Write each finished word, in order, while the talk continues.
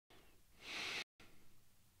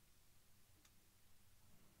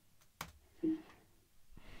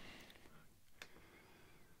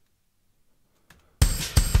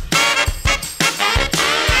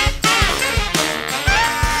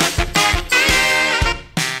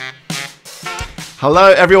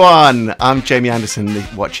Hello everyone, I'm Jamie Anderson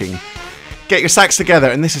watching Get Your Sax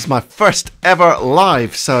Together, and this is my first ever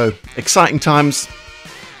live, so exciting times.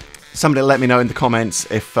 Somebody let me know in the comments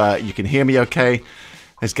if you can hear me okay.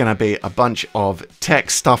 There's going to be a bunch of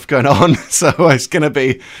tech stuff going on, so it's going to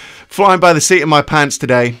be flying by the seat of my pants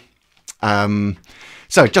today.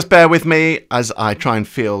 So just bear with me as I try and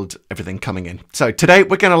field everything coming in. So today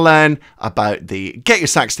we're going to learn about the Get Your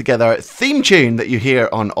Sax Together theme tune that you hear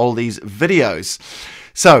on all these videos.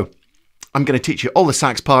 So I'm going to teach you all the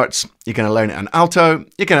sax parts. You're going to learn it on alto,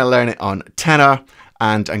 you're going to learn it on tenor,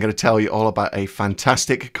 and I'm going to tell you all about a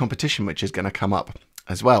fantastic competition which is going to come up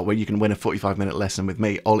as well, where you can win a 45-minute lesson with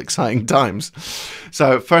me. All exciting times.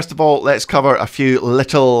 So first of all, let's cover a few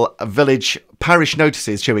little village parish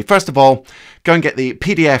notices, shall we? First of all, go and get the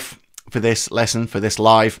PDF for this lesson, for this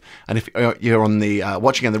live, and if you're on the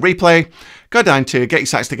watching on the replay, go down to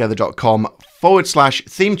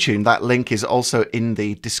getyoursaxtogether.com/theme tune. That link is also in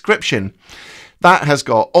the description. That has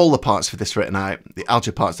got all the parts for this written out, the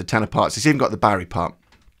alto parts, the tenor parts. It's even got the bari part.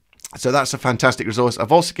 So that's a fantastic resource.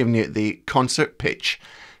 I've also given you the concert pitch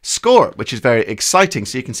score, which is very exciting,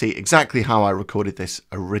 so you can see exactly how I recorded this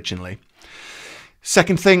originally.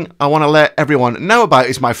 Second thing I want to let everyone know about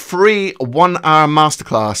is my free 1-hour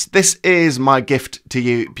masterclass. This is my gift to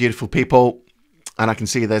you, beautiful people. And I can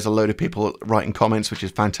see there's a load of people writing comments, which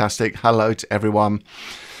is fantastic. Hello to everyone.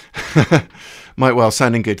 Might well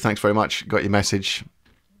sounding good. Thanks very much. Got your message.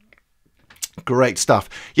 Great stuff.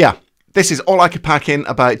 Yeah. This is all I could pack in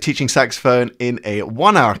about teaching saxophone in a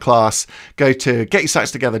 1-hour class. Go to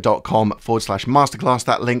getyoursaxtogether.com/masterclass.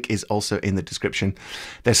 That link is also in the description.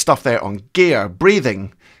 There's stuff there on gear,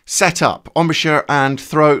 breathing, setup, embouchure and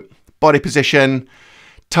throat, body position,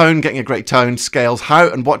 tone, getting a great tone, scales, how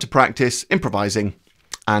and what to practice, improvising,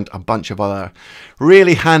 and a bunch of other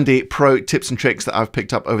really handy pro tips and tricks that I've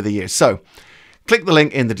picked up over the years. So click the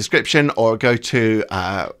link in the description or go to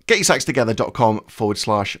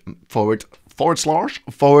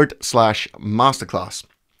getyoursaxtogether.com/masterclass.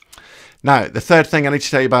 Now, the third thing I need to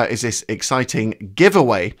tell you about is this exciting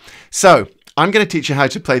giveaway. So I'm going to teach you how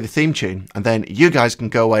to play the theme tune, and then you guys can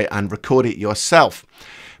go away and record it yourself.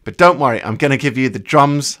 But don't worry, I'm going to give you the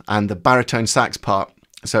drums and the baritone sax part.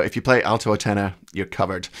 So if you play alto or tenor, you're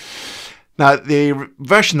covered. Now, the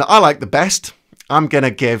version that I like the best, I'm going to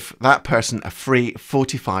give that person a free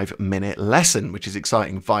 45-minute lesson, which is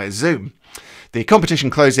exciting, via Zoom. The competition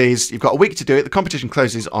closes, you've got a week to do it. The competition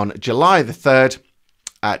closes on July the 3rd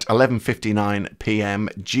at 11:59 p.m.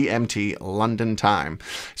 GMT London time.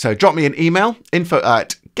 So drop me an email,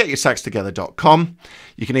 info@getyoursaxtogether.com.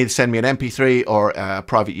 You can either send me an MP3 or a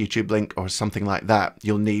private YouTube link or something like that.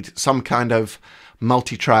 You'll need some kind of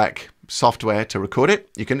multi-track software to record it.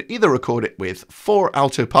 You can either record it with 4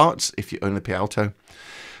 alto parts if you only play alto,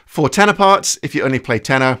 4 tenor parts if you only play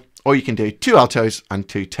tenor, or you can do 2 altos and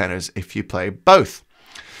 2 tenors if you play both.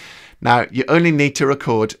 Now, you only need to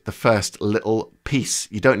record the first little piece.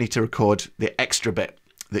 You don't need to record the extra bit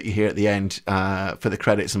that you hear at the end for the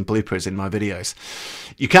credits and bloopers in my videos.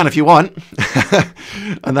 You can if you want,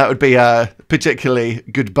 and that would be a particularly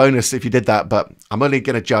good bonus if you did that, but I'm only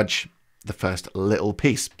going to judge the first little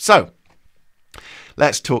piece. So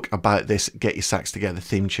let's talk about this Get Your Sax Together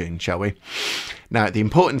theme tune, shall we? Now, the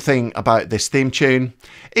important thing about this theme tune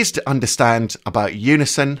is to understand about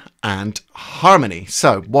unison and harmony.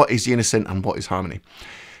 So what is unison and what is harmony?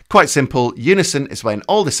 Quite simple. Unison is when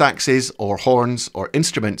all the saxes or horns or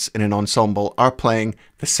instruments in an ensemble are playing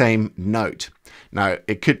the same note. Now,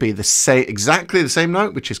 it could be exactly the same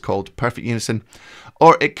note, which is called perfect unison,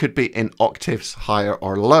 or it could be in octaves higher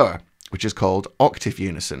or lower, which is called octave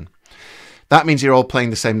unison. That means you're all playing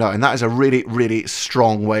the same note, and that is a really, really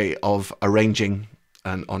strong way of arranging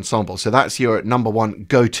an ensemble. So that's your number one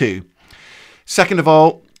go-to. Second of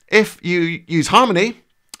all, if you use harmony,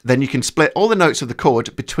 then you can split all the notes of the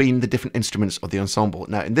chord between the different instruments of the ensemble.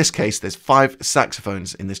 Now, in this case, there's 5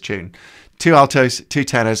 saxophones in this tune, 2 altos, 2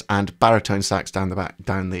 tenors, and baritone sax down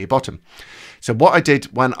the bottom. So what I did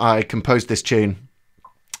when I composed this tune,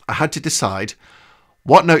 I had to decide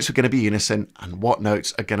what notes are going to be unison and what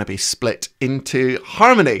notes are going to be split into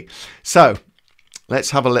harmony. So let's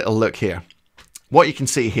have a little look here. What you can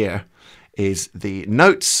see here is the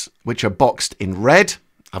notes which are boxed in red.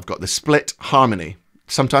 I've got the split harmony.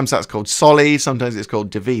 Sometimes that's called soli, sometimes it's called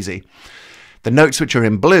divisi. The notes which are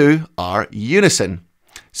in blue are unison.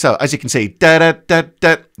 So as you can see, da da da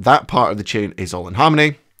da, that part of the tune is all in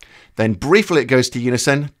harmony. Then briefly it goes to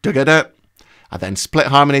unison, da da da, and then split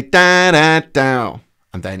harmony, da da da.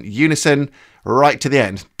 And then unison right to the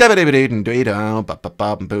end.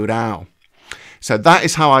 So that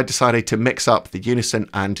is how I decided to mix up the unison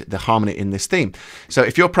and the harmony in this theme. So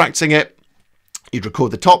if you're practicing it, you'd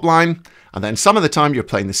record the top line, and then some of the time you're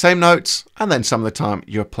playing the same notes, and then some of the time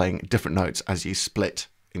you're playing different notes as you split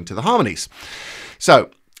into the harmonies. So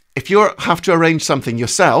if you have to arrange something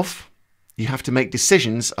yourself, you have to make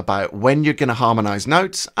decisions about when you're going to harmonize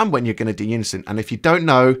notes and when you're going to do unison. And if you don't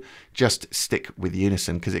know, just stick with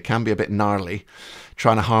unison, because it can be a bit gnarly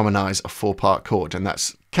trying to harmonize a 4-part chord, and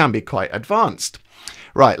that can be quite advanced.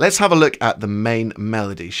 Right, let's have a look at the main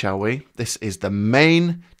melody, shall we? This is the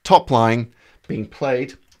main top line being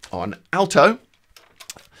played on alto,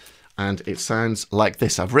 and it sounds like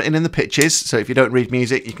this. I've written in the pitches, so if you don't read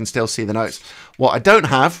music, you can still see the notes. What I don't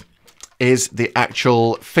have is the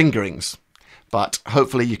actual fingerings, but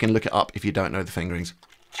hopefully you can look it up if you don't know the fingerings.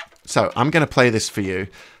 So I'm going to play this for you.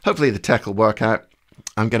 Hopefully the tech will work out.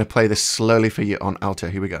 I'm going to play this slowly for you on alto.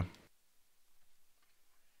 Here we go.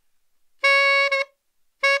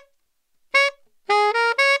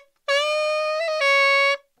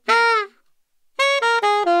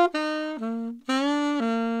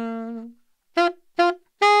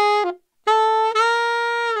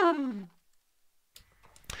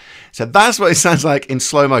 So that's what it sounds like in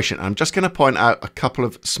slow motion. I'm just going to point out a couple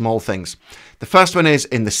of small things. The first one is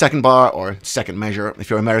in the second bar, or second measure if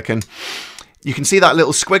you're American. You can see that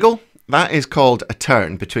little squiggle? That is called a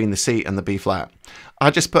turn between the C and the B flat.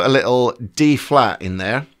 I just put a little D flat in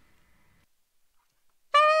there.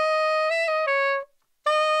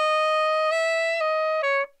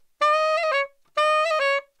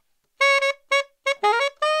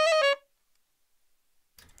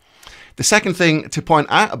 The second thing to point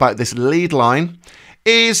out about this lead line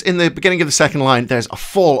is in the beginning of the second line, there's a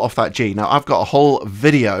fall off that G. Now, I've got a whole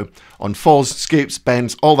video on falls, scoops,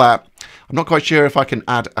 bends, all that. I'm not quite sure if I can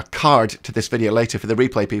add a card to this video later for the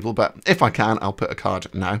replay people, but if I can, I'll put a card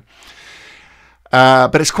now.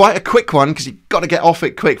 But it's quite a quick one because you've got to get off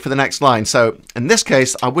it quick for the next line. So in this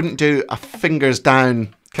case, I wouldn't do a fingers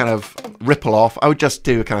down kind of ripple off. I would just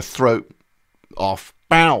do a kind of throat off.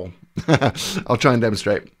 Bow. I'll try and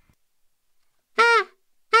demonstrate.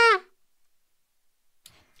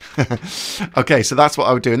 Okay, so that's what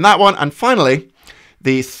I would do in that one. And finally,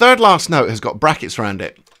 the third last note has got brackets around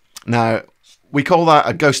it. Now, we call that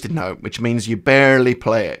a ghosted note, which means you barely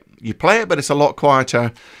play it. You play it, but it's a lot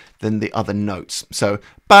quieter than the other notes. So,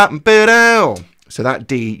 so that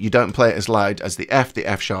D, you don't play it as loud as the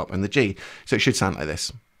F sharp, and the G. So it should sound like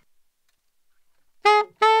this.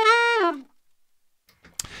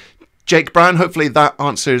 Jake Brown, hopefully that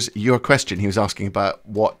answers your question. He was asking about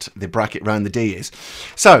what the bracket round the D is.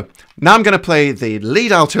 So now I'm going to play the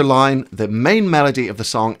lead alto line, the main melody of the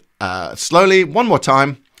song, slowly one more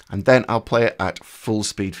time, and then I'll play it at full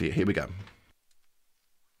speed for you. Here we go.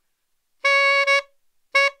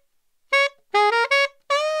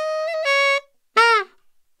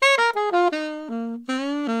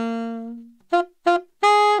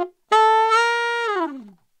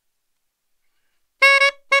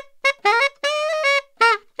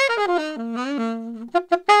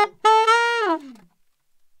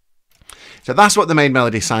 So that's what the main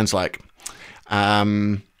melody sounds like.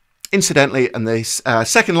 Incidentally, in the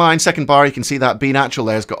second line, second bar, you can see that B natural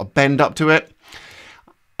there has got a bend up to it.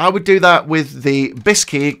 I would do that with the bis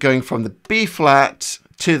key going from the B flat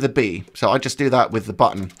to the B. So I just do that with the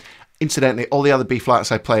button. Incidentally, all the other B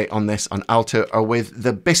flats I play on this on alto are with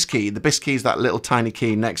the bis key. The bis key is that little tiny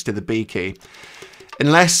key next to the B key.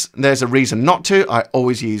 Unless there's a reason not to, I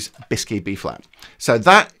always use bis key B flat. So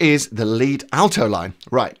that is the lead alto line.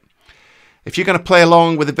 Right. If you're going to play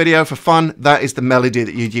along with the video for fun, that is the melody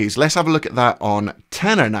that you'd use. Let's have a look at that on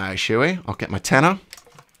tenor now, shall we? I'll get my tenor.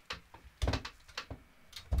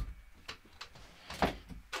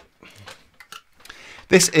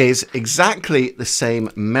 This is exactly the same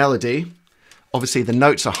melody. Obviously, the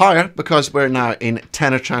notes are higher because we're now in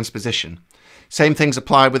tenor transposition. Same things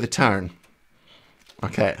apply with the turn.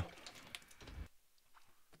 Okay.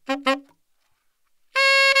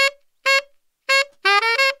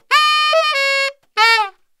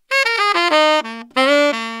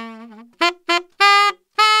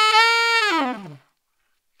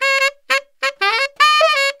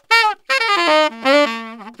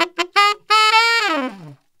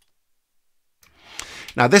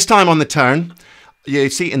 Now this time on the turn, you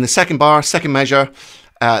see in the second bar, second measure,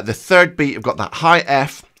 the third beat, you've got that high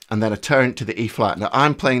F and then a turn to the E flat. Now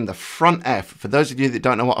I'm playing the front F. For those of you that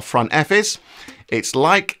don't know what a front F is, it's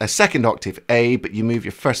like a second octave A, but you move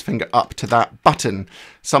your first finger up to that button.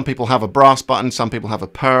 Some people have a brass button, some people have a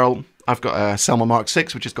pearl. I've got a Selma Mark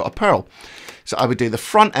 6, which has got a pearl. So I would do the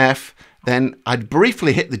front F, then I'd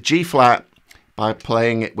briefly hit the G flat by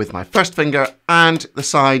playing it with my first finger and the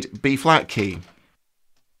side B flat key.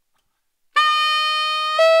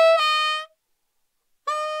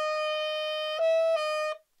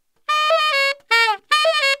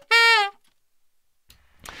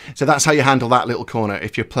 So that's how you handle that little corner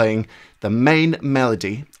if you're playing the main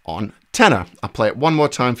melody on tenor. I'll play it one more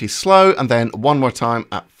time for you slow and then one more time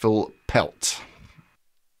at full pelt.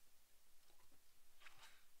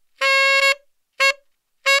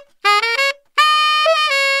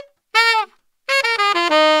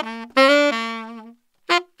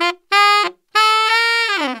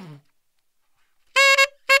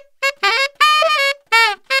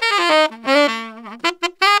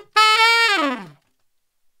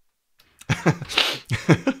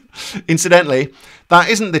 Incidentally, that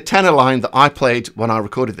isn't the tenor line that I played when I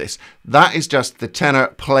recorded this. That is just the tenor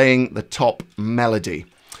playing the top melody.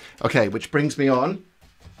 Okay, which brings me on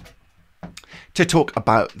to talk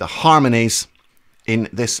about the harmonies in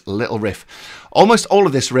this little riff. Almost all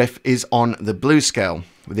of this riff is on the blues scale,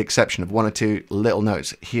 with the exception of one or two little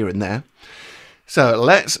notes here and there. So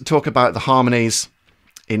let's talk about the harmonies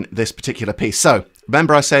in this particular piece. So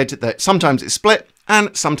remember I said that sometimes it's split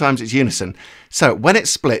and sometimes it's unison. So when it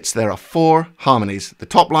splits, there are 4 harmonies, the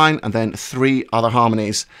top line and then 3 other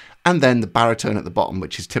harmonies, and then the baritone at the bottom,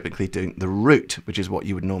 which is typically doing the root, which is what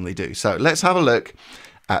you would normally do. So let's have a look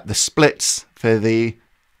at the splits for the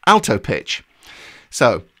alto pitch.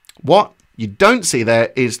 So what you don't see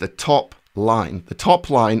there is the top line. The top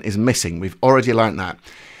line is missing. We've already learned that.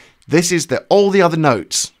 This is all the other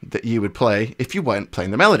notes that you would play if you weren't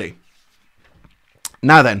playing the melody.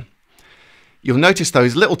 Now then, you'll notice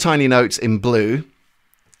those little tiny notes in blue.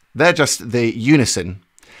 They're just the unison.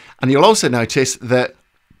 And you'll also notice that,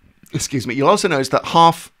 you'll also notice that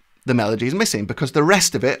half the melody is missing because the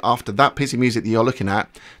rest of it, after that piece of music that you're looking at,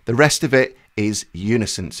 the rest of it is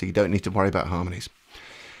unison. So you don't need to worry about harmonies.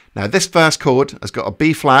 Now this first chord has got a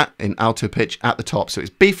B flat in alto pitch at the top. So it's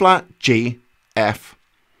B flat, G, F,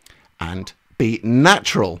 and B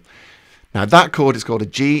natural. Now that chord is called a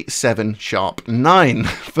G7 sharp 9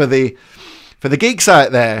 for the geeks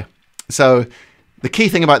out there. So the key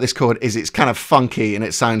thing about this chord is it's kind of funky and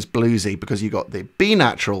it sounds bluesy because you've got the B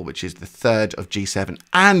natural, which is the 3rd of G7,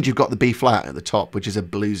 and you've got the B flat at the top, which is a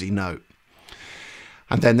bluesy note.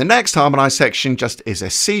 And then the next harmonized section just is a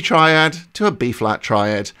C triad to a B flat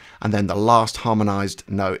triad, and then the last harmonized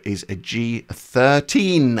note is a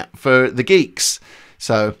G13 for the geeks.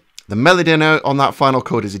 So the melody note on that final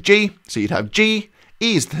chord is a G, so you'd have G,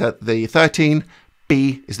 E is the 13,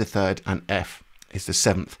 B is the 3rd, and F is the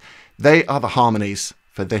 7th. They are the harmonies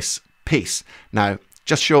for this piece. Now,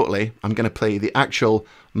 just shortly, I'm going to play the actual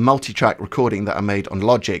multi-track recording that I made on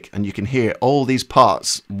Logic, and you can hear all these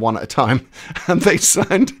parts one at a time, and they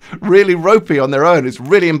sound really ropey on their own. It's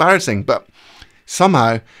really embarrassing, but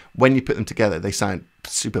somehow, when you put them together, they sound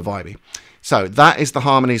super vibey. So that is the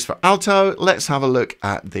harmonies for alto. Let's have a look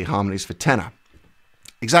at the harmonies for tenor.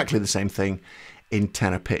 Exactly the same thing in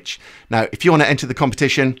tenor pitch. Now, if you want to enter the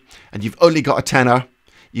competition and you've only got a tenor,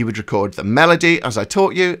 you would record the melody as I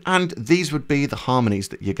taught you, and these would be the harmonies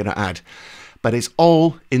that you're going to add. But it's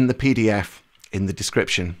all in the PDF in the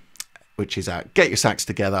description, which is at Get Your Sax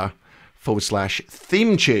Together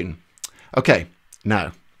 /theme tune. Okay,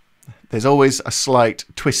 now, there's always a slight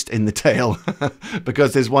twist in the tale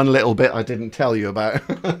because there's one little bit I didn't tell you about.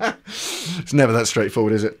 It's never that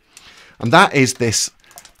straightforward, is it? And that is this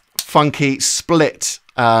funky split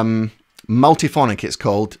multiphonic, it's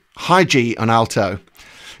called, high G on alto.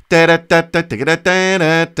 And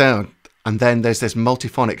then there's this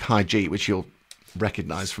multiphonic high G, which you'll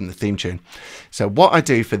recognize from the theme tune. So what I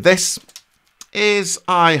do for this is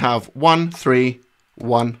I have 1, 3,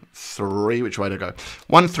 1, 3, which way do I go?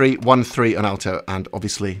 1, 3, 1, 3 on alto, and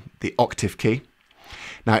obviously the octave key.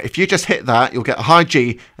 Now, if you just hit that, you'll get a high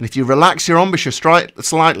G, and if you relax your embouchure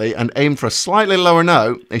slightly and aim for a slightly lower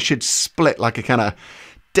note, it should split like a kind of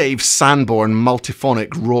Dave Sanborn multiphonic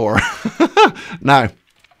roar. Now,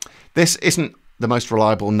 this isn't the most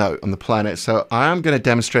reliable note on the planet, so I am going to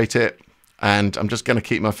demonstrate it, and I'm just going to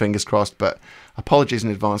keep my fingers crossed, but apologies in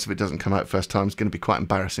advance if it doesn't come out first time. It's going to be quite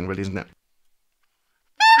embarrassing, really, isn't it?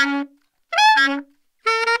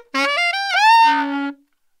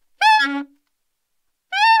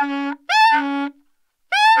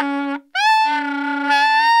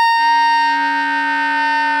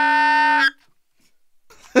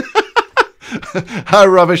 How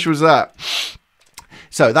rubbish was that?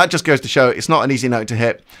 So that just goes to show it's not an easy note to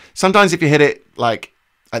hit. Sometimes if you hit it like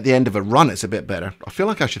at the end of a run, it's a bit better. I feel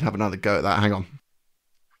like I should have another go at that. Hang on.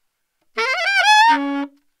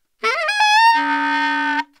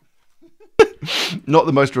 Not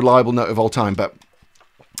the most reliable note of all time, but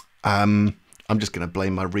I'm just going to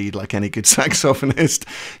blame my reed like any good saxophonist.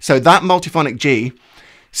 So that multiphonic G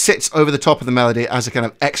sits over the top of the melody as a kind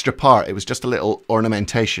of extra part. It was just a little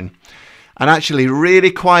ornamentation. And actually really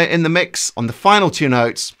quiet in the mix. On the final two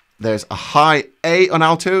notes, there's a high A on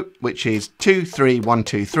alto, which is 2, 3, 1,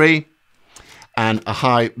 2, 3, and a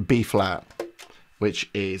high B flat, which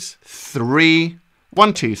is 3,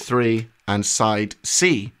 1, 2, 3, and side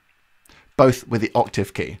C, both with the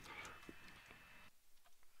octave key.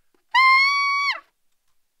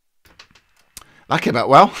 That came out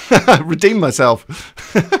well. Redeemed myself.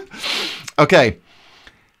 Okay,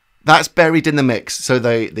 that's buried in the mix. So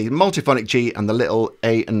the multiphonic G and the little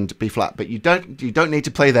A and B flat, but you don't need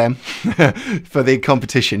to play them for the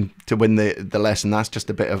competition to win the lesson. That's just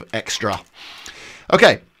a bit of extra.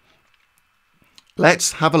 Okay,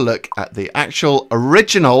 let's have a look at the actual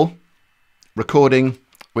original recording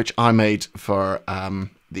which I made for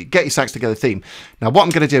the Get Your Sax Together theme. Now what I'm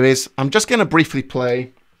going to do is I'm just going to briefly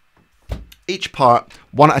play each part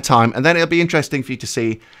one at a time, and then it'll be interesting for you to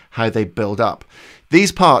see how they build up.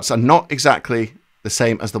 These parts are not exactly the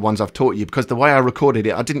same as the ones I've taught you, because the way I recorded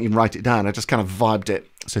it, I didn't even write it down. I just kind of vibed it,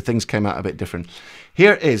 so things came out a bit different.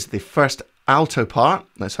 Here is the first alto part.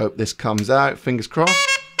 Let's hope this comes out, fingers crossed.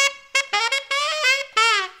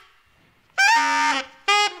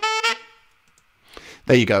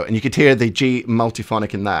 There you go, and you could hear the G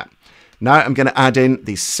multiphonic in that. Now I'm going to add in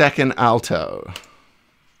the second alto.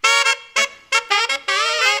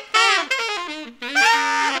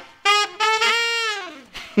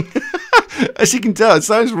 As you can tell, it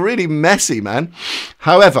sounds really messy, man.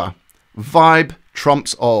 However, vibe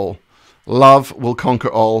trumps all. Love will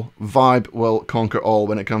conquer all. Vibe will conquer all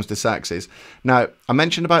when it comes to saxes. Now, I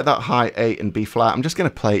mentioned about that high A and B flat. I'm just going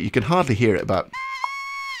to play it. You can hardly hear it, but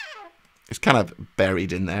it's kind of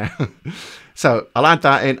buried in there. So I'll add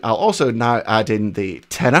that in. I'll also now add in the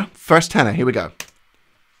tenor. First tenor. Here we go.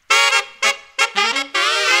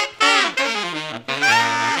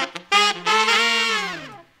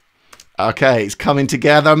 Okay, it's coming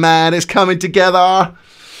together, man. It's coming together.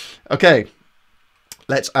 Okay,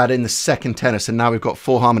 let's add in the second tenor. So now we've got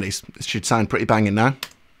 4 harmonies. This should sound pretty banging now.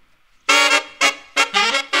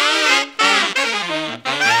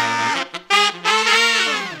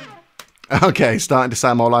 Okay, starting to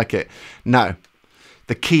sound more like it. Now,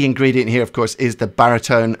 the key ingredient here, of course, is the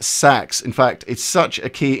baritone sax. In fact, it's such a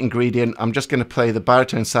key ingredient. I'm just going to play the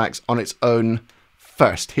baritone sax on its own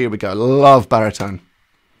first. Here we go. Love baritone.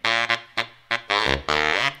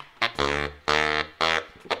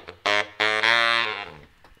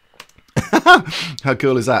 How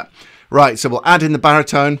cool is that? Right, so we'll add in the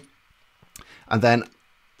baritone, and then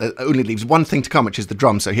it only leaves one thing to come, which is the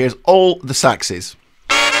drum. So here's all the saxes.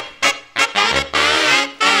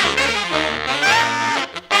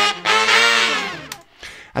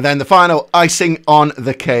 And then the final icing on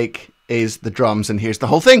the cake is the drums, and here's the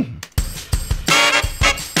whole thing.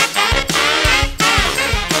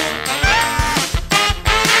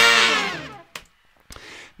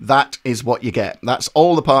 That is what you get. That's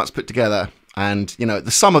all the parts put together. And, you know,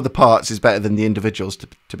 the sum of the parts is better than the individuals,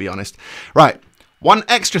 to be honest. Right, one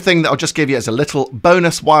extra thing that I'll just give you as a little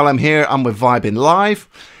bonus while I'm here and we're vibing live.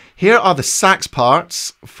 Here are the sax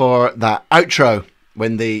parts for that outro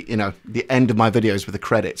when the end of my videos with the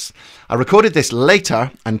credits. I recorded this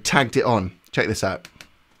later and tagged it on. Check this out.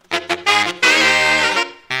 I've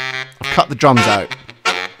cut the drums out.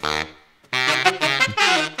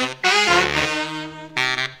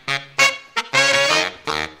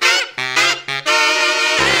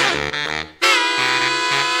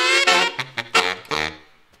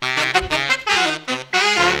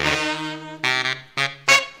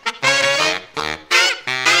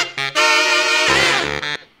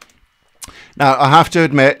 Now, I have to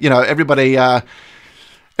admit, you know, everybody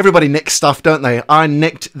nicks stuff, don't they? I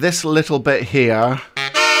nicked this little bit here.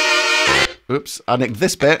 Oops, I nicked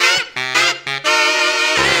this bit.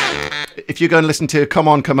 If you go and listen to Come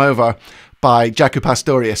On, Come Over by Jaco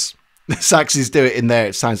Pastorius, the saxes do it in there.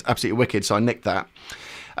 It sounds absolutely wicked, so I nicked that.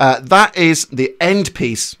 That is the end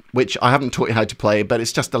piece, which I haven't taught you how to play, but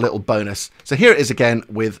it's just a little bonus. So here it is again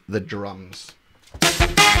with the drums.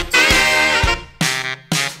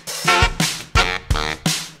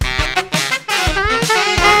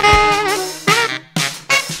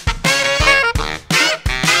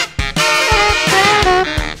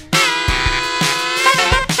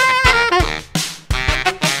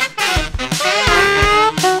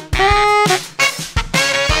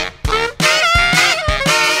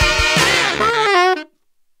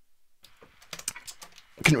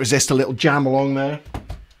 Couldn't resist a little jam along there.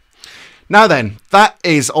 Now then, that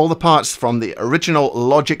is all the parts from the original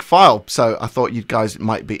Logic file. So I thought you guys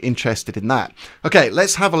might be interested in that. Okay,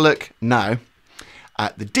 let's have a look now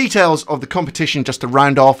at the details of the competition just to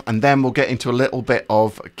round off, and then we'll get into a little bit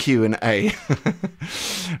of Q&A.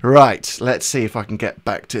 Right, let's see if I can get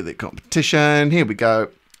back to the competition. Here we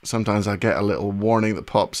go. Sometimes I get a little warning that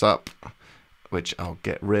pops up, which I'll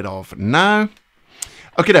get rid of now.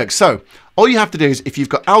 Okay, doke. So all you have to do is, if you've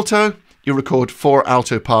got alto, you record 4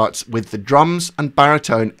 alto parts with the drums and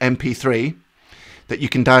baritone MP3 that you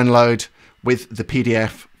can download with the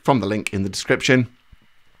PDF from the link in the description.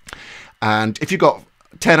 And if you've got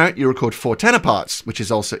tenor, you record 4 tenor parts, which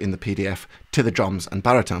is also in the PDF, to the drums and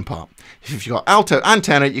baritone part. If you've got alto and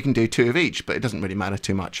tenor, you can do 2 of each, but it doesn't really matter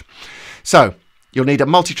too much. So you'll need a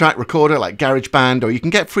multi-track recorder like GarageBand, or you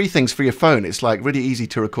can get free things for your phone. It's like really easy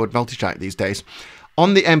to record multi-track these days.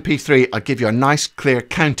 On the MP3, I'll give you a nice clear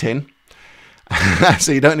count-in,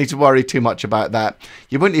 so you don't need to worry too much about that.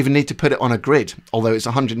 You wouldn't even need to put it on a grid, although it's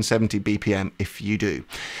 170 BPM if you do.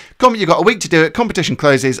 You've got a week to do it. Competition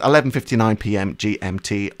closes 11:59 PM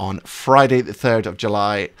GMT on Friday the 3rd of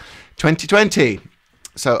July 2020.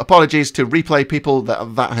 So apologies to replay people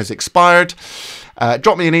that has expired.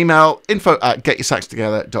 Drop me an email,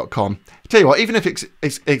 info@getyoursaxtogether.com. Tell you what, even if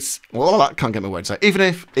it's well, I can't get my words out. Even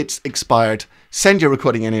if it's expired, send your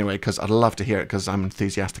recording in anyway, because I'd love to hear it, because I'm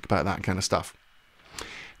enthusiastic about that kind of stuff.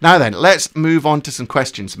 Now then, let's move on to some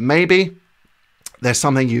questions. Maybe there's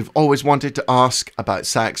something you've always wanted to ask about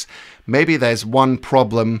sax. Maybe there's one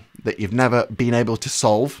problem that you've never been able to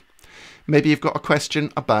solve. Maybe you've got a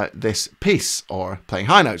question about this piece, or playing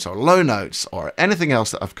high notes or low notes, or anything else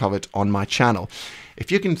that I've covered on my channel.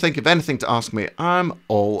 If you can think of anything to ask me, I'm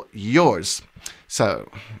all yours. So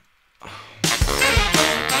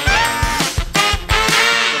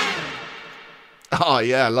oh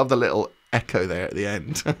yeah, I love the little echo there at the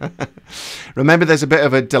end. Remember, there's a bit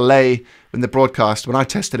of a delay in the broadcast. When I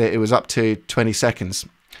tested it, it was up to 20 seconds.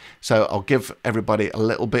 So I'll give everybody a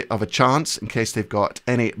little bit of a chance in case they've got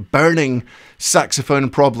any burning saxophone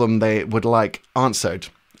problem they would like answered,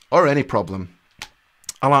 or any problem.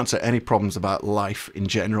 I'll answer any problems about life in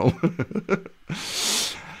general.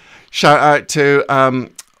 Shout out to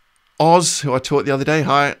Oz, who I taught the other day.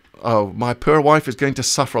 Hi. Oh, my poor wife is going to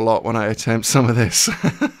suffer a lot when I attempt some of this.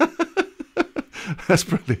 That's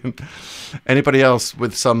brilliant. Anybody else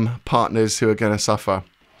with some partners who are going to suffer?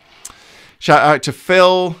 Shout out to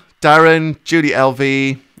Phil, Darren, Judy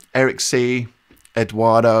LV, Eric C,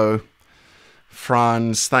 Eduardo,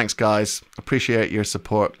 Franz. Thanks, guys. Appreciate your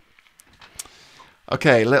support.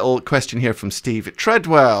 Okay, little question here from Steve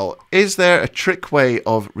Treadwell. Is there a trick way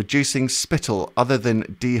of reducing spittle other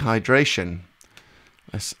than dehydration?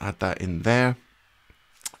 Let's add that in there.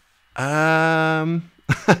 Other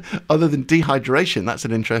than dehydration, that's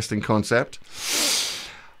an interesting concept.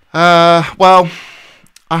 Well,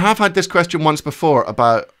 I have had this question once before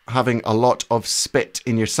about having a lot of spit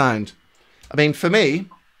in your sound. I mean, for me,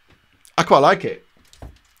 I quite like it.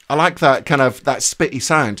 I like that kind of, that spitty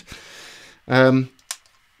sound. I'm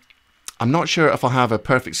not sure if I have a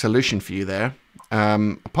perfect solution for you there,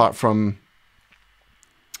 apart from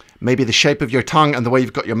maybe the shape of your tongue and the way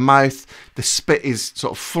you've got your mouth. The spit is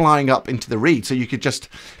sort of flying up into the reed, so you could just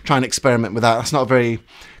try and experiment with that. That's not a very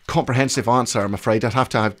comprehensive answer, I'm afraid. I'd have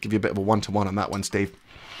to give you a bit of a one-to-one on that one, Steve.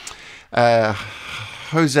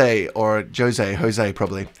 Jose, or Jose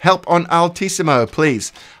probably. Help on altissimo,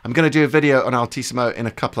 please. I'm going to do a video on altissimo in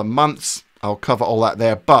a couple of months. I'll cover all that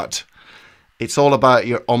there, but it's all about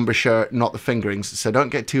your embouchure, not the fingerings. So don't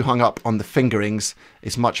get too hung up on the fingerings.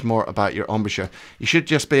 It's much more about your embouchure. You should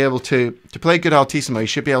just be able to play good altissimo, you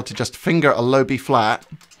should be able to just finger a low B flat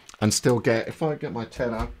and still get, if I get my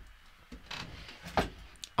tenor,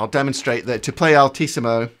 I'll demonstrate that to play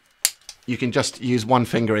altissimo, you can just use one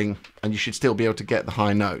fingering and you should still be able to get the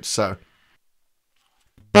high notes. So.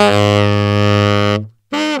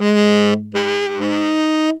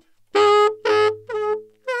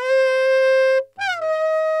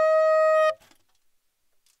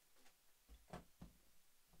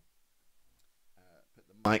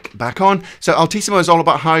 Mic back on. So altissimo is all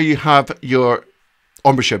about how you have your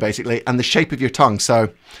embouchure basically and the shape of your tongue.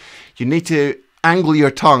 So you need to angle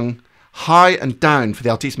your tongue high and down for the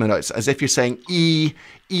altissimo notes, as if you're saying E,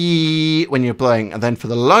 E when you're blowing, and then for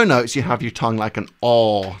the low notes you have your tongue like an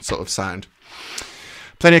aw sort of sound.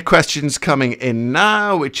 Plenty of questions coming in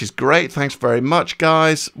now, which is great. Thanks very much,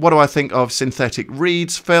 guys. What do I think of synthetic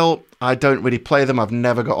reeds, Phil? I don't really play them. I've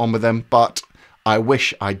never got on with them, but I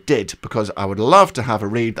wish I did, because I would love to have a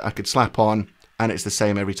reed that I could slap on and it's the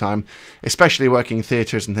same every time, especially working in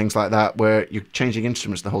theatres and things like that where you're changing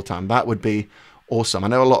instruments the whole time. That would be awesome. I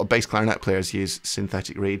know a lot of bass clarinet players use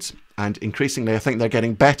synthetic reeds, and increasingly I think they're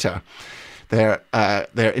getting better. They're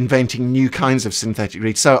inventing new kinds of synthetic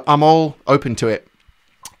reeds, so I'm all open to it.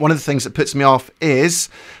 One of the things that puts me off is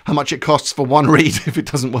how much it costs for one reed if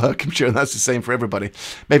it doesn't work. I'm sure that's the same for everybody.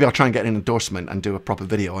 Maybe I'll try and get an endorsement and do a proper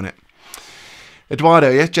video on it. Eduardo,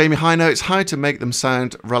 yes, Jamie, high notes, how to make them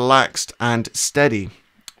sound relaxed and steady.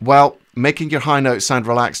 Well, making your high notes sound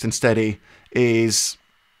relaxed and steady is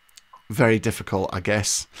very difficult, I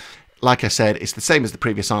guess. Like I said, it's the same as the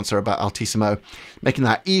previous answer about altissimo. Making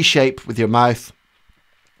that E shape with your mouth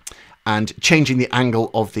and changing the angle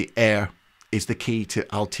of the air is the key to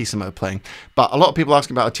altissimo playing. But a lot of people are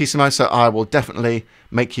asking about altissimo, so I will definitely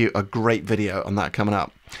make you a great video on that coming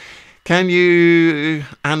up. Can you,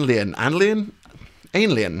 Anlian,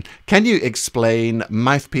 can you explain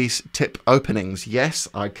mouthpiece tip openings? Yes,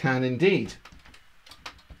 I can indeed.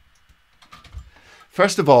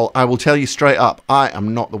 First of all, I will tell you straight up, I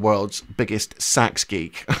am not the world's biggest sax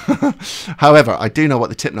geek. However, I do know what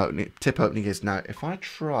the tip opening is. Now, if I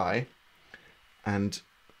try and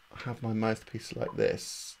have my mouthpiece like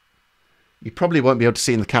this, you probably won't be able to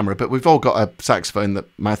see in the camera, but we've all got a saxophone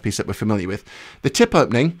mouthpiece that we're familiar with. The tip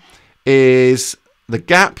opening is the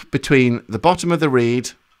gap between the bottom of the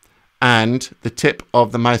reed and the tip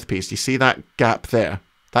of the mouthpiece. You see that gap there?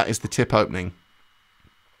 That is the tip opening.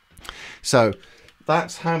 So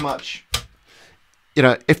that's how much, you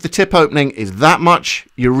know, if the tip opening is that much,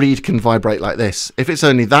 your reed can vibrate like this. If it's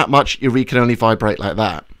only that much, your reed can only vibrate like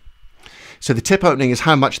that. So the tip opening is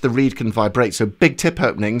how much the reed can vibrate. So big tip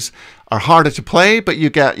openings are harder to play, but you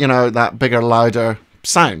get, you know, that bigger, louder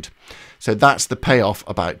sound. So that's the payoff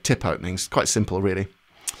about tip openings. Quite simple, really.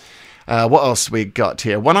 What else we got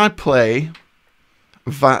here? When I play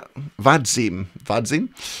Vadzim.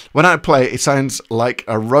 When I play, it sounds like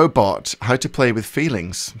a robot. How to play with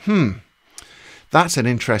feelings? That's an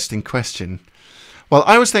interesting question. Well,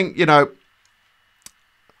 I always think, you know,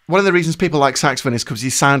 one of the reasons people like saxophone is because you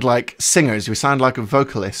sound like singers. You sound like a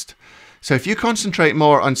vocalist. So if you concentrate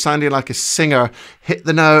more on sounding like a singer, hit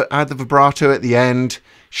the note, add the vibrato at the end,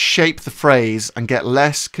 shape the phrase, and get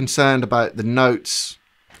less concerned about the notes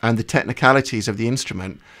and the technicalities of the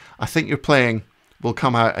instrument, I think your playing will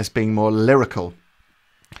come out as being more lyrical.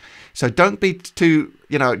 So don't be too,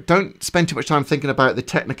 you know, don't spend too much time thinking about the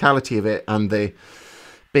technicality of it and the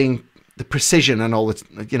precision and all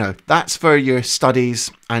that. You know, that's for your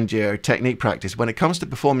studies and your technique practice. When it comes to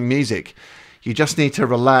performing music, you just need to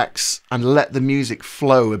relax and let the music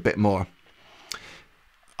flow a bit more.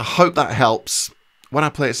 I hope that helps. When I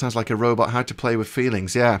play, it sounds like a robot. How to play with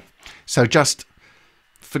feelings, yeah. So just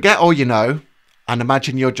forget all you know and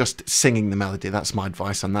imagine you're just singing the melody. That's my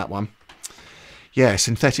advice on that one. Yeah,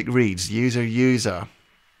 synthetic reeds, user.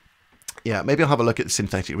 Yeah, maybe I'll have a look at the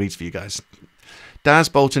synthetic reeds for you guys. Daz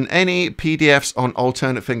Bolton, any PDFs on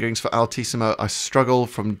alternate fingerings for altissimo? I struggle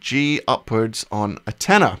from G upwards on a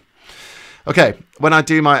tenor. Okay, when I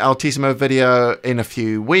do my altissimo video in a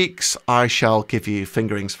few weeks, I shall give you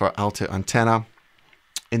fingerings for alto and tenor.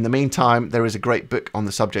 In the meantime, there is a great book on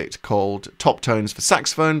the subject called Top Tones for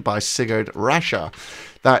Saxophone by Sigurd Rascha.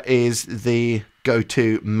 That is the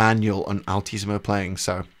go-to manual on altissimo playing,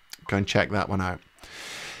 so go and check that one out.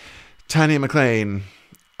 Tanya McLean,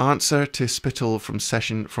 answer to spittle from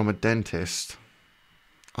session from a dentist.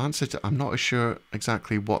 Answer to, I'm not sure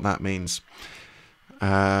exactly what that means.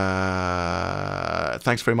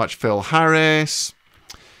 Thanks very much, Phil Harris.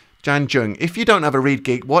 Jan Jung, if you don't have a reed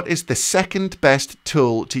geek, what is the second best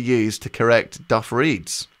tool to use to correct duff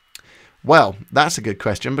reeds? Well, that's a good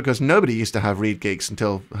question because nobody used to have reed geeks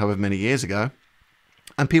until however many years ago.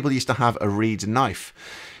 And people used to have a reed knife,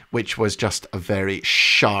 which was just a very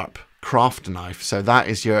sharp craft knife. So that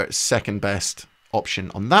is your second best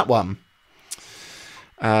option on that one.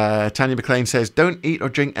 Tanya McLean says, don't eat or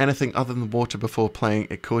drink anything other than water before playing.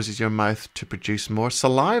 It causes your mouth to produce more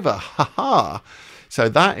saliva. Haha. So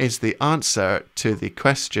that is the answer to the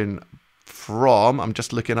question from, I'm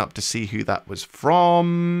just looking up to see who that was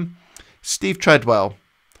from, Steve Treadwell.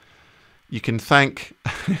 You can thank,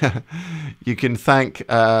 I've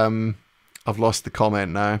lost the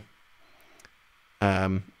comment now.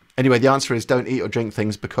 Anyway, the answer is don't eat or drink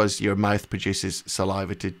things because your mouth produces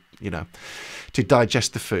saliva to, you know, to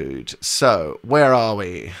digest the food. So where are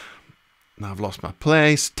we? Now I've lost my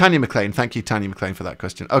place. Tanya McLean. Thank you, Tanya McLean, for that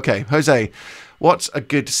question. Okay, Jose, what's a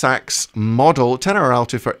good sax model, tenor or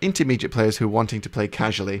alto, for intermediate players who are wanting to play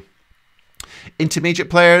casually? Intermediate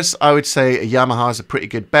players, I would say a Yamaha is a pretty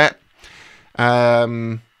good bet.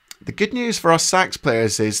 The good news for us sax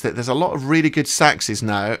players is that there's a lot of really good saxes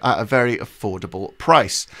now at a very affordable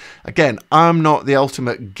price. Again, I'm not the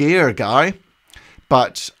ultimate gear guy,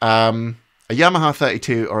 But a Yamaha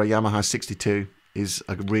 32 or a Yamaha 62 is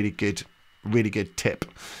a really good tip.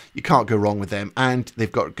 You can't go wrong with them, and they've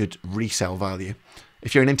got good resale value.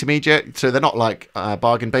 If you're an intermediate, so they're not like a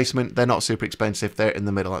bargain basement, they're not super expensive, they're in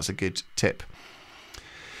the middle. That's a good tip.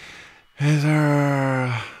 Is there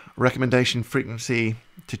a recommendation frequency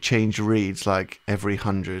to change reeds, like every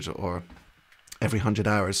 100 or every 100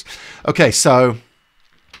 hours? Okay, so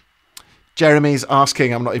Jeremy's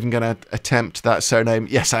asking, I'm not even going to attempt that surname.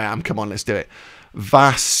 Yes, I am. Come on, let's do it.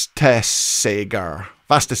 Vastesager.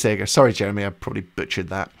 Sorry, Jeremy, I probably butchered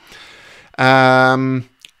that.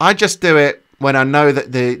 I just do it when I know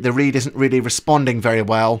that the reed isn't really responding very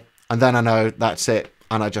well, and then I know that's it,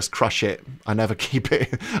 and I just crush it. I never keep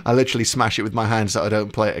it. I literally smash it with my hands so I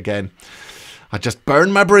don't play it again. I just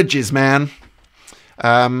burn my bridges, man.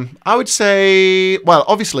 I would say, well,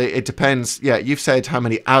 obviously it depends. Yeah, you've said how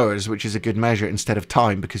many hours, which is a good measure instead of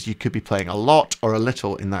time, because you could be playing a lot or a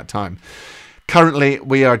little in that time. Currently,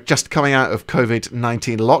 we are just coming out of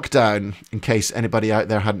COVID-19 lockdown, in case anybody out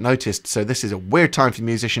there hadn't noticed. So this is a weird time for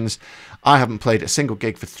musicians. I haven't played a single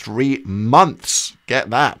gig for 3 months. Get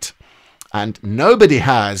that. And nobody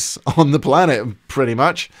has on the planet, pretty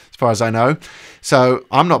much, as far as I know. So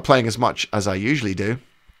I'm not playing as much as I usually do.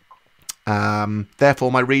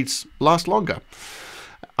 Therefore, my reeds last longer.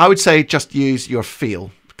 I would say just use your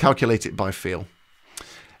feel. Calculate it by feel.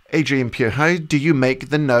 Adrian Pure, how do you make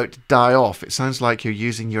the note die off? It sounds like you're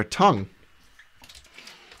using your tongue.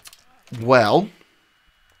 Well,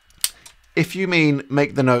 if you mean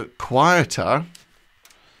make the note quieter,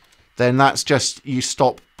 then that's just you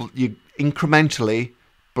incrementally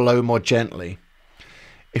blow more gently.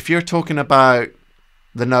 If you're talking about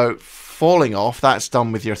the note falling off, that's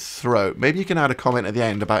done with your throat. Maybe you can add a comment at the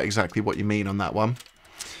end about exactly what you mean on that one.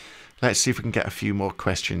 Let's see if we can get a few more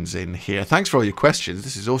questions in here. Thanks for all your questions.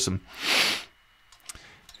 This is awesome.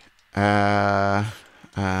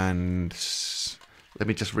 And let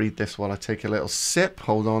me just read this while I take a little sip.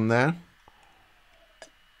 Hold on there.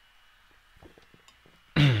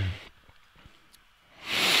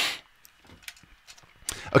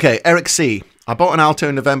 Okay, Eric C. I bought an alto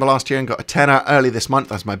in November last year and got a tenor early this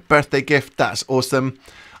month as my birthday gift. That's awesome.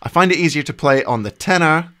 I find it easier to play on the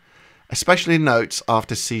tenor, especially notes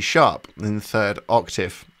after C sharp in the 3rd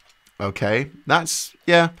octave. Okay, that's,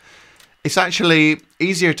 yeah. It's actually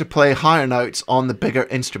easier to play higher notes on the bigger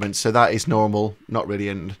instruments, so that is normal, not really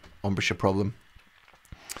an embouchure problem.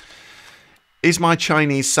 Is my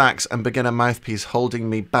Chinese sax and beginner mouthpiece holding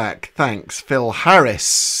me back? Thanks, Phil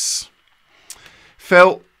Harris.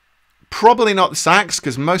 Phil, probably not the sax,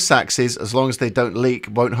 because most saxes, as long as they don't leak,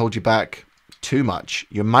 won't hold you back too much.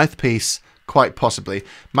 Your mouthpiece, quite possibly.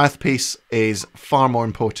 Mouthpiece is far more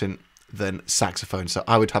important than saxophone, so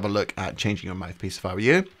I would have a look at changing your mouthpiece if I were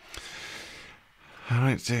you.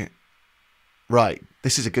 Right,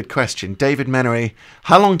 this is a good question. David Menery,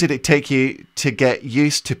 how long did it take you to get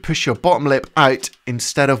used to push your bottom lip out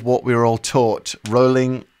instead of what we were all taught,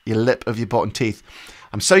 rolling your lip of your bottom teeth?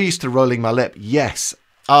 I'm so used to rolling my lip. Yes.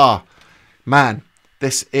 Ah, man,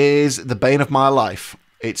 this is the bane of my life.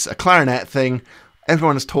 It's a clarinet thing.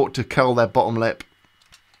 Everyone is taught to curl their bottom lip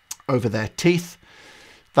over their teeth.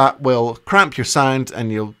 That will cramp your sound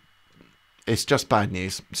and it's just bad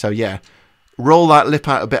news. So yeah, roll that lip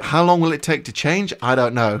out a bit. How long will it take to change? I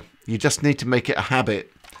don't know. You just need to make it a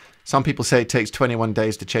habit. Some people say it takes 21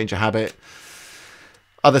 days to change a habit.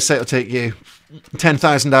 Others say it'll take you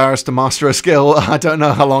 10,000 hours to master a skill. I don't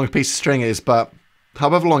know how long a piece of string is, but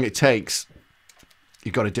however long it takes,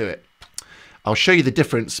 you've got to do it. I'll show you the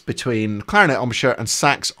difference between clarinet embouchure and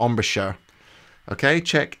sax embouchure. Okay,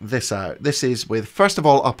 check this out. This is with, first of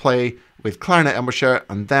all, I'll play with clarinet embouchure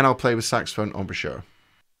and then I'll play with saxophone embouchure.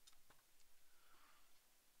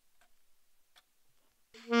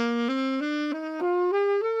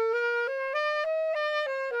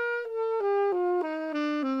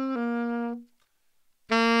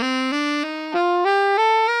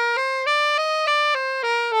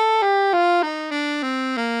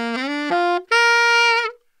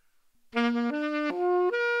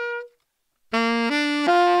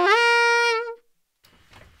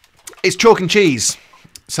 It's chalk and cheese.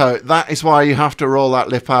 So that is why you have to roll that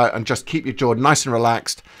lip out and just keep your jaw nice and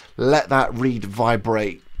relaxed. Let that reed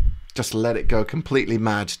vibrate. Just let it go completely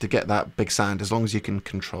mad to get that big sound, as long as you can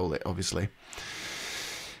control it, obviously.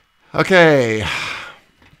 Okay.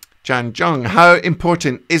 Jan Jung, how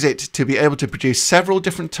important is it to be able to produce several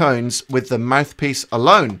different tones with the mouthpiece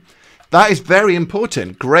alone? That is very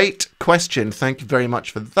important. Great question. Thank you very much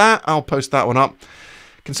for that. I'll post that one up.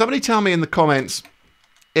 Can somebody tell me in the comments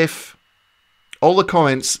if all the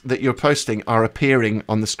comments that you're posting are appearing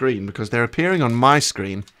on the screen because they're appearing on my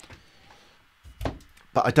screen,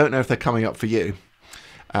 but I don't know if they're coming up for you.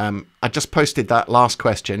 I just posted that last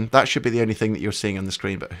question. That should be the only thing that you're seeing on the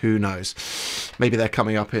screen, but who knows? Maybe they're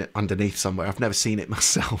coming up underneath somewhere. I've never seen it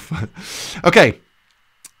myself. Okay,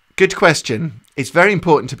 good question. It's very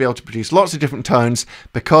important to be able to produce lots of different tones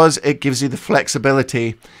because it gives you the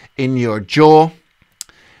flexibility in your jaw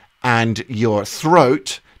and your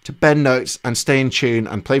throat to bend notes and stay in tune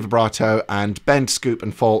and play vibrato and bend, scoop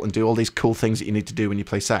and fall and do all these cool things that you need to do when you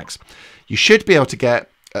play sax. You should be able to get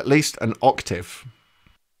at least an octave.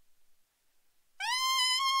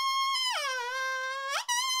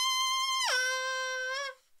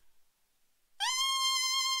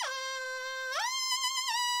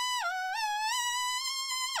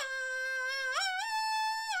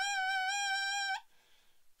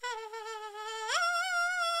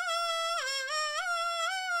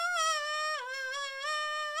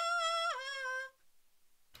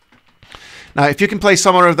 Now, if you can play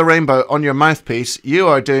Somewhere Over the Rainbow on your mouthpiece, you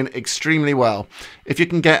are doing extremely well. If you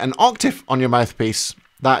can get an octave on your mouthpiece,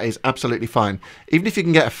 that is absolutely fine. Even if you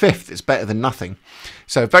can get a fifth, it's better than nothing.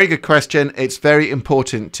 So, very good question. It's very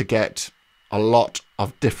important to get a lot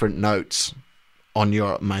of different notes on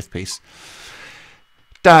your mouthpiece.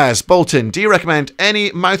 Daz Bolton, do you recommend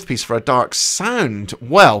any mouthpiece for a dark sound?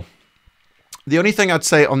 Well, the only thing I'd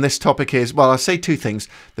say on this topic is, well, I'll say two things.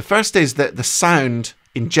 The first is that the sound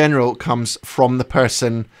in general comes from the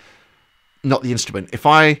person, not the instrument. If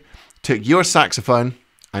I took your saxophone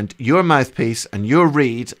and your mouthpiece and your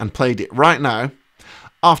reed and played it right now,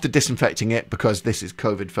 after disinfecting it, because this is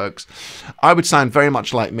COVID, folks, I would sound very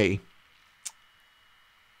much like me.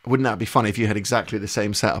 Wouldn't that be funny if you had exactly the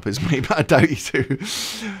same setup as me? But I doubt you do.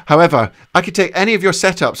 However, I could take any of your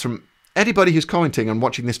setups from anybody who's commenting and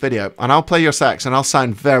watching this video, and I'll play your sax and I'll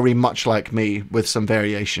sound very much like me with some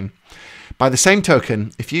variation. By the same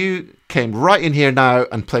token, if you came right in here now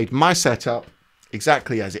and played my setup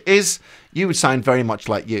exactly as it is, you would sound very much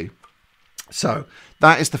like you. So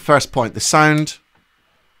that is the first point. The sound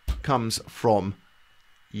comes from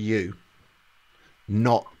you,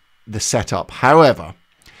 not the setup. However,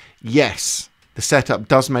 yes, the setup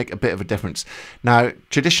does make a bit of a difference. Now,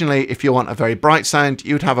 traditionally, if you want a very bright sound,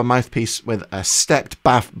 you'd have a mouthpiece with a stepped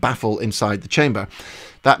baffle inside the chamber.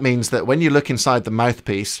 That means that when you look inside the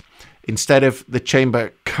mouthpiece, instead of the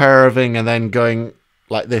chamber curving and then going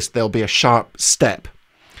like this, there'll be a sharp step,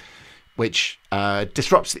 which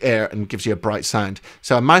disrupts the air and gives you a bright sound.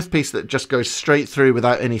 So a mouthpiece that just goes straight through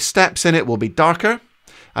without any steps in it will be darker,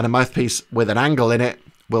 and a mouthpiece with an angle in it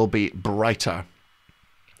will be brighter.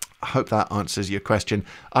 I hope that answers your question.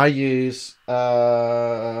 I use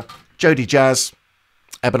Jody Jazz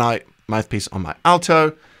Ebonite mouthpiece on my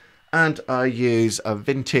alto, and I use a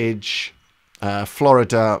vintage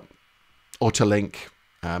Florida Autolink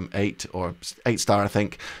 8 or 8 star, I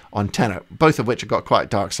think, on tenor, both of which have got quite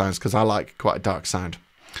dark sounds because I like quite a dark sound.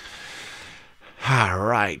 All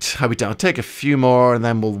right, how we doing? I'll take a few more and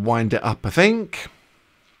then we'll wind it up, I think.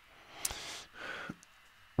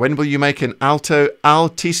 When will you make an alto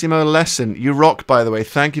altissimo lesson? You rock, by the way.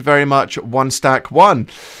 Thank you very much, One Stack One.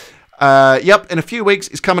 Yep, in a few weeks,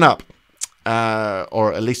 it's coming up.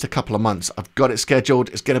 Or at least a couple of months. I've got it scheduled.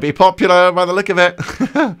 It's going to be popular by the look of it.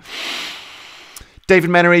 David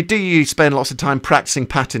Menery, do you spend lots of time practicing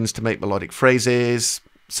patterns to make melodic phrases?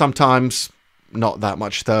 Sometimes, not that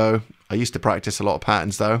much though. I used to practice a lot of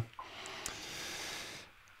patterns though.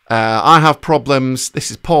 I have problems. This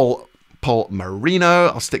is Paul Marino.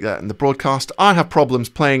 I'll stick that in the broadcast. I have problems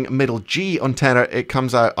playing middle G on tenor. It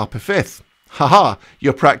comes out upper fifth. Haha,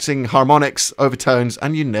 you're practicing harmonics, overtones,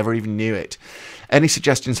 and you never even knew it. Any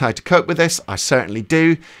suggestions how to cope with this? I certainly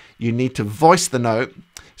do. You need to voice the note.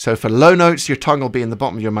 So for low notes, your tongue will be in the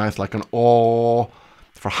bottom of your mouth like an O.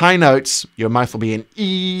 For high notes, your mouth will be in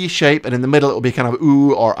E shape, and in the middle it will be kind of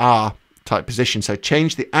ooh or ah type position. So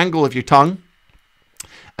change the angle of your tongue,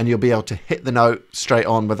 and you'll be able to hit the note straight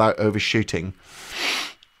on without overshooting.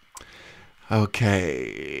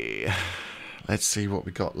 Okay. Let's see what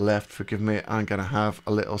we got left. Forgive me, I'm going to have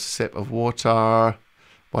a little sip of water.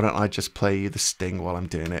 Why don't I just play you the sting while I'm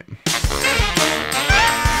doing it?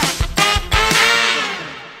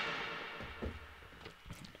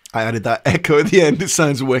 I added that echo at the end. It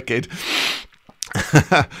sounds wicked.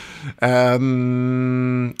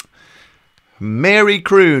 Mary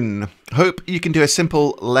Croon. Hope you can do a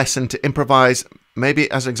simple lesson to improvise,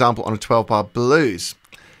 maybe as an example on a 12-bar blues.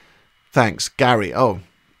 Thanks, Gary. Oh.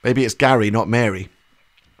 Maybe it's Gary, not Mary.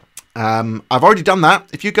 I've already done that.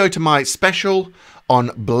 If you go to my special on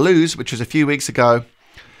blues, which was a few weeks ago,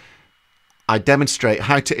 I demonstrate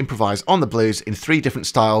how to improvise on the blues in 3 different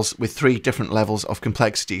styles with 3 different levels of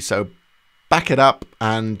complexity. So back it up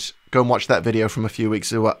and go and watch that video from a few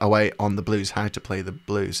weeks away on the blues, how to play the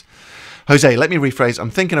blues. Jose, let me rephrase.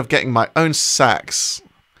 I'm thinking of getting my own sax.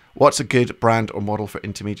 What's a good brand or model for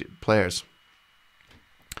intermediate players?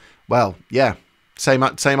 Well, yeah, same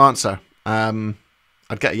answer.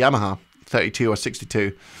 I'd get a Yamaha 32 or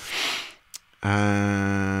 62.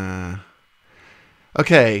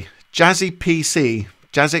 Okay, Jazzy PC,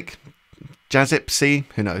 Jazzip C,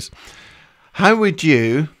 who knows? How would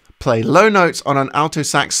you play low notes on an alto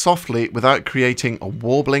sax softly without creating a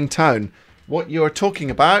warbling tone? What you're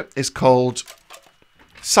talking about is called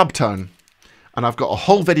subtone, and I've got a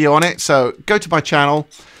whole video on it. So go to my channel,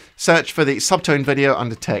 search for the subtone video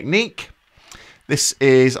under technique. This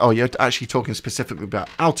is, oh, you're actually talking specifically about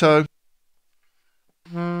alto.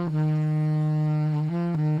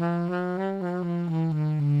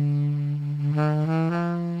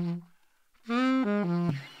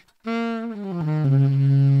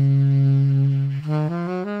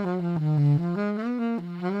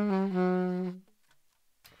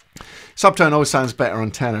 Subtone always sounds better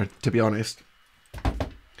on tenor, to be honest.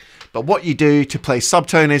 But what you do to play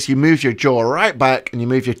subtone is you move your jaw right back and you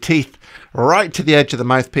move your teeth right to the edge of the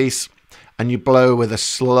mouthpiece and you blow with a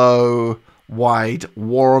slow, wide,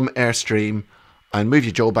 warm airstream and move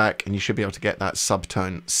your jaw back and you should be able to get that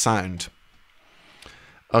subtone sound.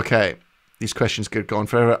 Okay, these questions could go on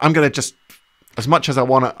forever. I'm going to just, as much as I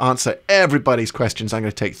want to answer everybody's questions, I'm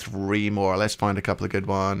going to take 3 more. Let's find a couple of good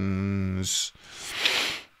ones.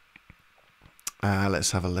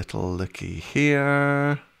 Let's have a little looky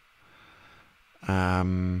here.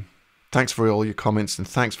 Thanks for all your comments and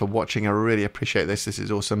thanks for watching. I really appreciate this. This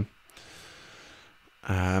is awesome.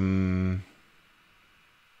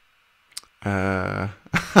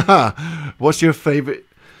 What's your favorite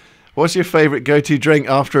go-to drink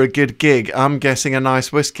after a good gig? I'm guessing a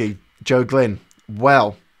nice whiskey. Joe Glynn.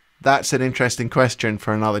 Well, that's an interesting question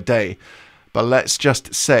for another day. But let's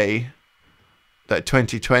just say that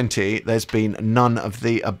 2020, there's been none of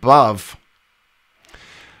the above.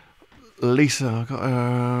 Lisa,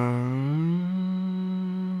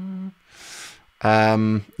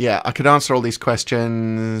 yeah, I could answer all these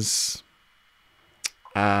questions.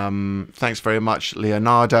 Thanks very much,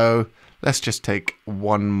 Leonardo. Let's just take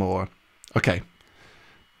one more. Okay.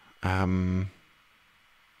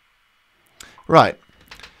 Right.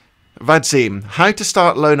 Vadzim, how to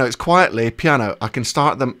start low notes quietly, piano. I can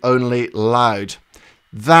start them only loud.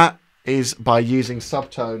 That is by using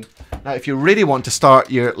subtone. Now, if you really want to start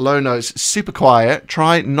your low notes super quiet,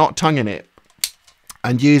 try not tonguing it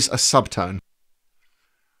and use a subtone.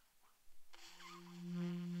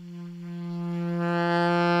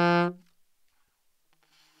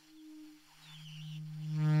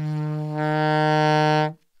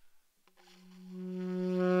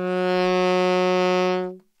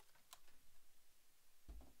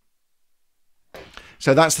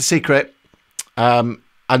 So that's the secret.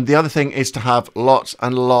 And the other thing is to have lots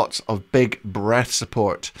and lots of big breath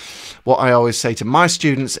support. What I always say to my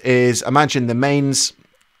students is imagine the mains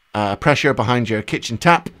pressure behind your kitchen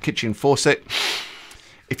tap, kitchen faucet.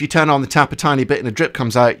 If you turn on the tap a tiny bit and a drip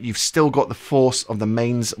comes out, you've still got the force of the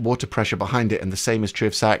mains water pressure behind it, and the same is true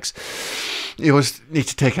of sax. You always need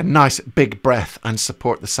to take a nice big breath and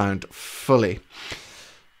support the sound fully.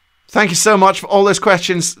 Thank you so much for all those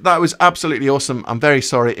questions. That was absolutely awesome. I'm very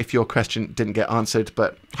sorry if your question didn't get answered,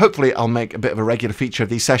 but hopefully I'll make a bit of a regular feature of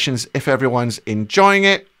these sessions if everyone's enjoying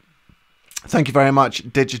it. Thank you very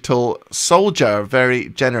much, Digital Soldier. Very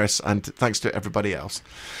generous, and thanks to everybody else.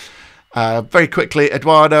 Very quickly,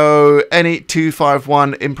 Eduardo, any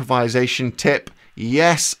 251 improvisation tip?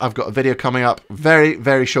 Yes, I've got a video coming up very,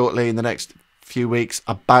 very shortly in the next few weeks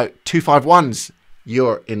about 251s.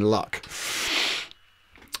 You're in luck.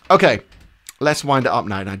 Okay, let's wind it up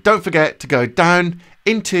now. Now, don't forget to go down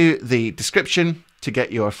into the description to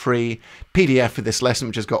get your free PDF for this lesson,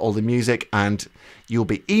 which has got all the music, and you'll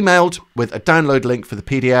be emailed with a download link for the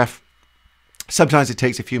PDF. Sometimes it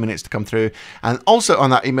takes a few minutes to come through. And also on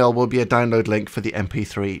that email will be a download link for the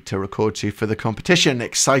MP3 to record to for the competition.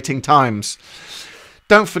 Exciting times.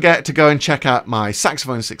 Don't forget to go and check out my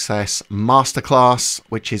Saxophone Success Masterclass,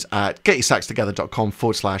 which is at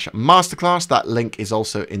getyoursaxtogether.com/masterclass. That link is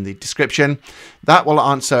also in the description. That will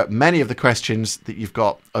answer many of the questions that you've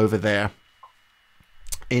got over there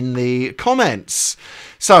in the comments.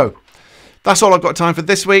 So that's all I've got time for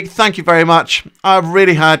this week. Thank you very much. I've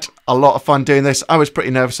really had a lot of fun doing this. I was pretty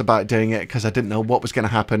nervous about doing it because I didn't know what was going to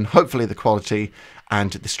happen. Hopefully the quality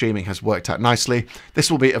and the streaming has worked out nicely. This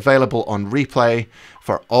will be available on replay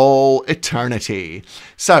for all eternity.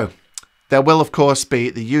 So There will, of course, be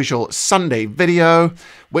the usual Sunday video,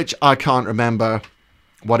 which I can't remember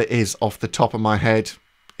what it is off the top of my head.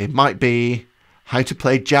 It might be how to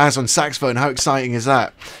play jazz on saxophone. How exciting is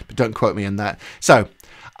that? But don't quote me on that. So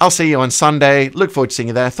I'll see you on Sunday. Look forward to seeing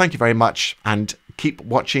you there. Thank you very much. And keep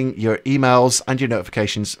watching your emails and your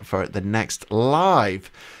notifications for the next live.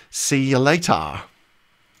 See you later.